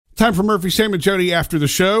Time for Murphy, Sam, and Jody after the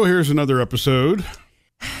show. Here's another episode.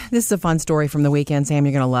 This is a fun story from the weekend, Sam.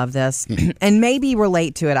 You're going to love this. And maybe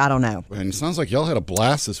relate to it. I don't know. And it sounds like y'all had a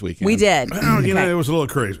blast this weekend. We did. Well, you know, it was a little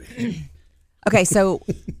crazy. Okay, so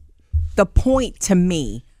the point to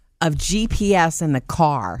me of GPS in the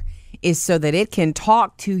car is so that it can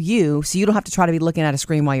talk to you so you don't have to try to be looking at a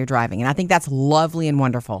screen while you're driving. And I think that's lovely and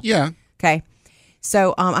wonderful. Yeah. Okay.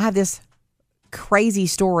 So I have this crazy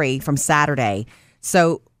story from Saturday.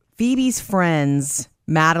 So Phoebe's friends,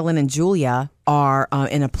 Madeline and Julia, are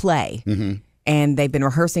in a play. Mm-hmm. And they've been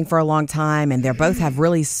rehearsing for a long time. And they both have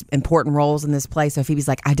really important roles in this play. So Phoebe's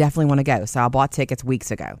like, I definitely want to go. So I bought tickets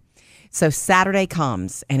weeks ago. So Saturday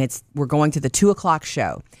comes, and we're going to the 2:00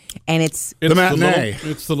 show. And it's the matinee.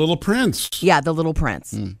 It's The Little Prince. Yeah, The Little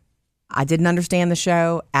Prince. I didn't understand the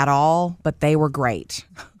show at all, but they were great.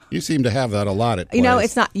 You seem to have that a lot at plays. You know,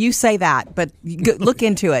 it's not, you say that, but look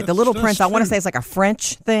into it. The Little Prince, I want to say it's like a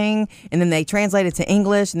French thing, and then they translate it to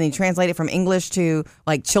English, and then they translate it from English to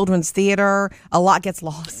like children's theater. A lot gets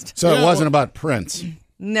lost. So it wasn't about Prince.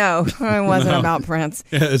 No, it wasn't about Prince.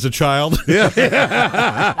 As a child? That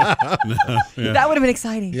would have been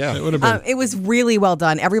exciting. Yeah. It would have been. It was really well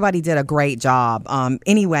done. Everybody did a great job.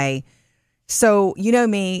 Anyway, so you know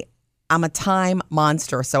me, I'm a time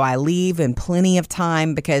monster, so I leave in plenty of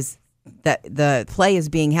time because the play is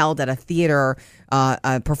being held at a theater,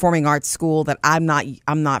 a performing arts school that I'm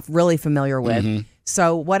not really familiar with. Mm-hmm.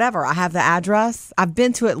 So whatever, I have the address. I've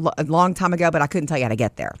been to it a long time ago, but I couldn't tell you how to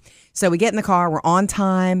get there. So we get in the car, we're on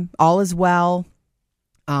time, all is well.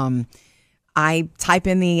 I type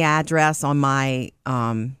in the address on my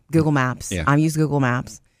Google Maps. Yeah. I use Google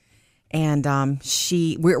Maps. And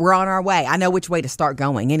we're on our way. I know which way to start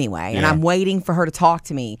going anyway. And I'm waiting for her to talk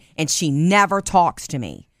to me. And she never talks to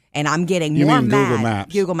me. And I'm getting more mad. Google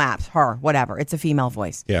Maps? Google Maps, her, whatever. It's a female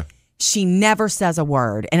voice. Yeah. She never says a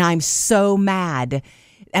word. And I'm so mad.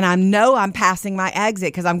 And I know I'm passing my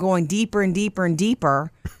exit because I'm going deeper and deeper and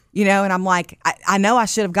deeper. You know, and I'm like, I know I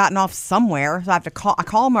should have gotten off somewhere. So I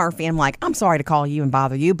call Murphy. And I'm like, I'm sorry to call you and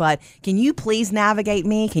bother you, but can you please navigate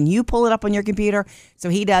me? Can you pull it up on your computer? So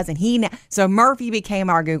he does. And so Murphy became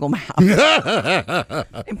our Google Maps.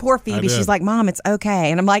 And poor Phoebe, she's like, Mom, it's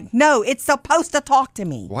okay. And I'm like, no, it's supposed to talk to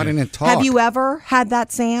me. Why didn't it talk? Have you ever had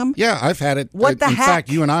that, Sam? Yeah, I've had it. What the In heck? fact,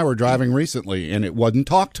 you and I were driving recently, and it wouldn't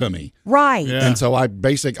talk to me. Right. Yeah. And so I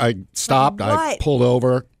stopped, I pulled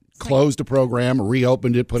over, closed the program,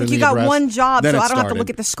 reopened it, put in the you address. got one job, then so it I don't have to started.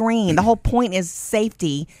 look at the screen. The whole point is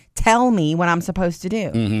safety. Tell me what I'm supposed to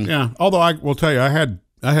do. Mm-hmm. Yeah. Although I will tell you, I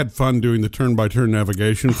had fun doing the turn-by-turn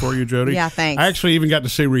navigation for you, Jody. Yeah, thanks. I actually even got to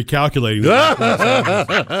say recalculating.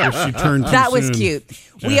 If she turned too That was soon. cute.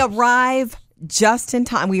 We arrive just in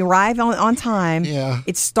time. We arrive on time. Yeah.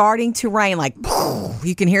 It's starting to rain. Like,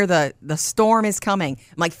 you can hear the storm is coming.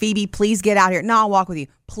 I'm like, Phoebe, please get out here. No, I'll walk with you.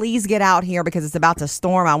 Please get out here because it's about to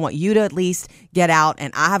storm. I want you to at least get out.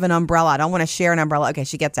 And I have an umbrella. I don't want to share an umbrella. Okay,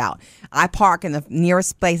 she gets out. I park in the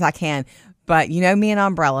nearest place I can. But you know me and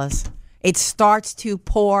umbrellas. It starts to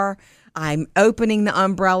pour. I'm opening the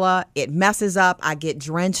umbrella. It messes up. I get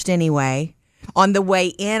drenched anyway. On the way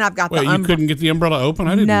in, I've got Wait, the you couldn't get the umbrella open?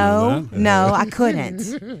 I didn't know that. No, I couldn't.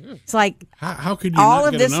 It's like How could you all not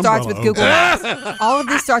of get this an starts umbrella with Google Maps. All of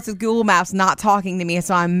this starts with Google Maps not talking to me,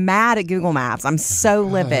 so I'm mad at Google Maps. I'm so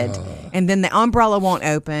livid. And then the umbrella won't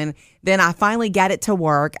open. Then I finally get it to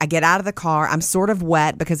work. I get out of the car. I'm sort of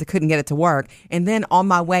wet because I couldn't get it to work. And then on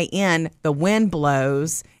my way in, the wind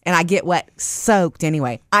blows and I get wet, soaked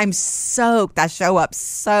anyway. I'm soaked. I show up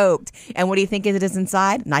soaked. And what do you think it is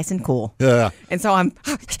inside? Nice and cool. Yeah. And so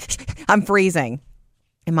I'm freezing.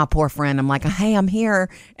 And my poor friend, I'm like, hey, I'm here.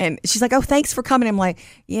 And she's like, oh, thanks for coming. I'm like,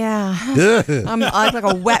 yeah. I'm like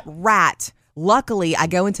a wet rat. Luckily, I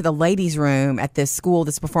go into the ladies' room at this school,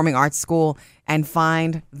 this performing arts school, and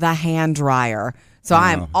find the hand dryer. So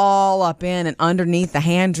I'm all up in and underneath the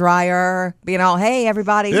hand dryer, being all, hey,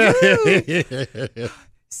 everybody. Woo!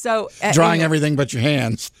 So Drying everything but your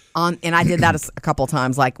hands. And I did that a couple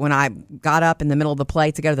times. Like when I got up in the middle of the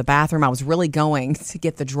play to go to the bathroom, I was really going to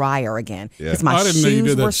get the dryer again. Because my I didn't know you shoes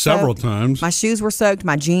did that were several soaked. times. My shoes were soaked,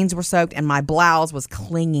 my jeans were soaked, and my blouse was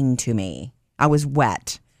clinging to me. I was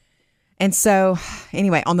wet. And so,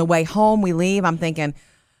 anyway, on the way home, we leave. I'm thinking,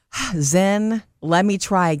 Zen, let me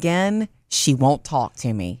try again. She won't talk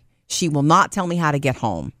to me. She will not tell me how to get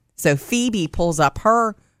home. So Phoebe pulls up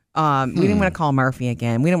her. We didn't want to call Murphy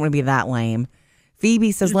again. We don't want to be that lame.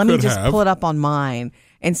 Phoebe says, let me just pull it up on mine.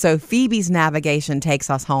 And so Phoebe's navigation takes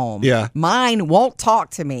us home. Yeah. Mine won't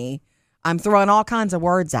talk to me. I'm throwing all kinds of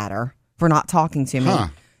words at her for not talking to me. Huh.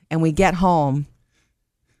 And we get home.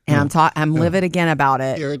 And I'm livid again about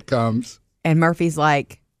it. Here it comes. And Murphy's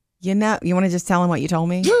like, You want to just tell him what you told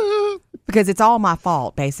me? Because it's all my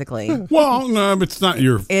fault, basically. Well, no, it's not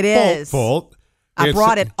your fault. I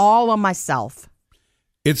brought it all on myself.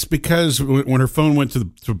 It's because when her phone went to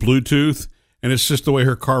Bluetooth, and it's just the way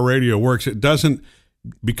her car radio works, it doesn't,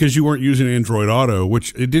 because you weren't using Android Auto,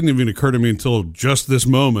 which it didn't even occur to me until just this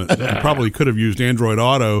moment. You probably could have used Android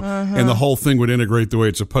Auto, and the whole thing would integrate the way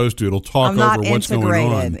it's supposed to. It'll talk over what's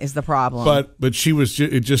going on. Is the problem. But she was,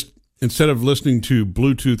 it just, instead of listening to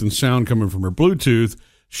Bluetooth and sound coming from her Bluetooth,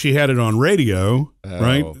 she had it on radio,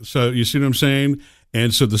 right? So you see what I'm saying?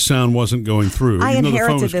 And so the sound wasn't going through. I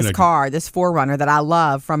inherited this car, this 4Runner that I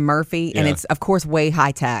love from Murphy, and it's, of course, way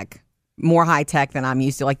high-tech. More high-tech than I'm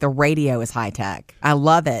used to. Like, the radio is high-tech. I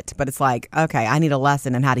love it, but it's like, okay, I need a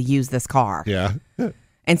lesson in how to use this car. Yeah.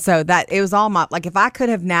 And so it was all my, like, if I could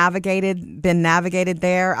have been navigated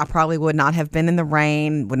there, I probably would not have been in the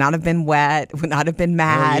rain, would not have been wet, would not have been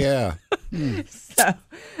mad. Oh, yeah. So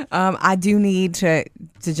I do need to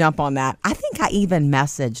jump on that. I think I even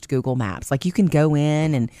messaged Google Maps. Like, you can go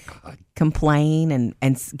in and complain and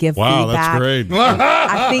give feedback. Wow, that's great.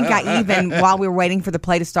 I think I even, while we were waiting for the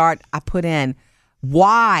play to start, I put in,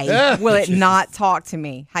 why will it not talk to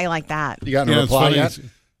me? How you like that? You got a reply yet?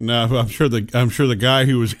 No, I'm sure the guy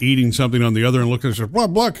who was eating something on the other end looked and said, "Well,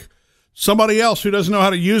 look, somebody else who doesn't know how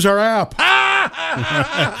to use our app."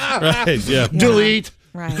 Right? Yeah. Delete.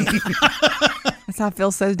 Right. That's how I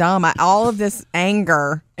feel so dumb. All of this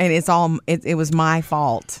anger, and it was my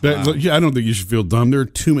fault. Yeah, I don't think you should feel dumb. There are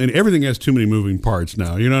too many. Everything has too many moving parts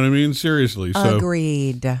now. You know what I mean? Seriously. So.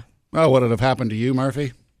 Agreed. Well, would it have happened to you,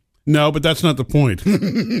 Murphy? No, but that's not the point.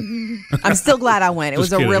 I'm still glad I went. It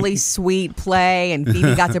was kidding. a really sweet play, and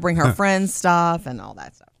Phoebe got to bring her friends stuff and all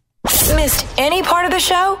that stuff. Missed any part of the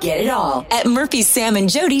show? Get it all at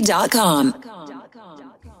murphysamandjody.com.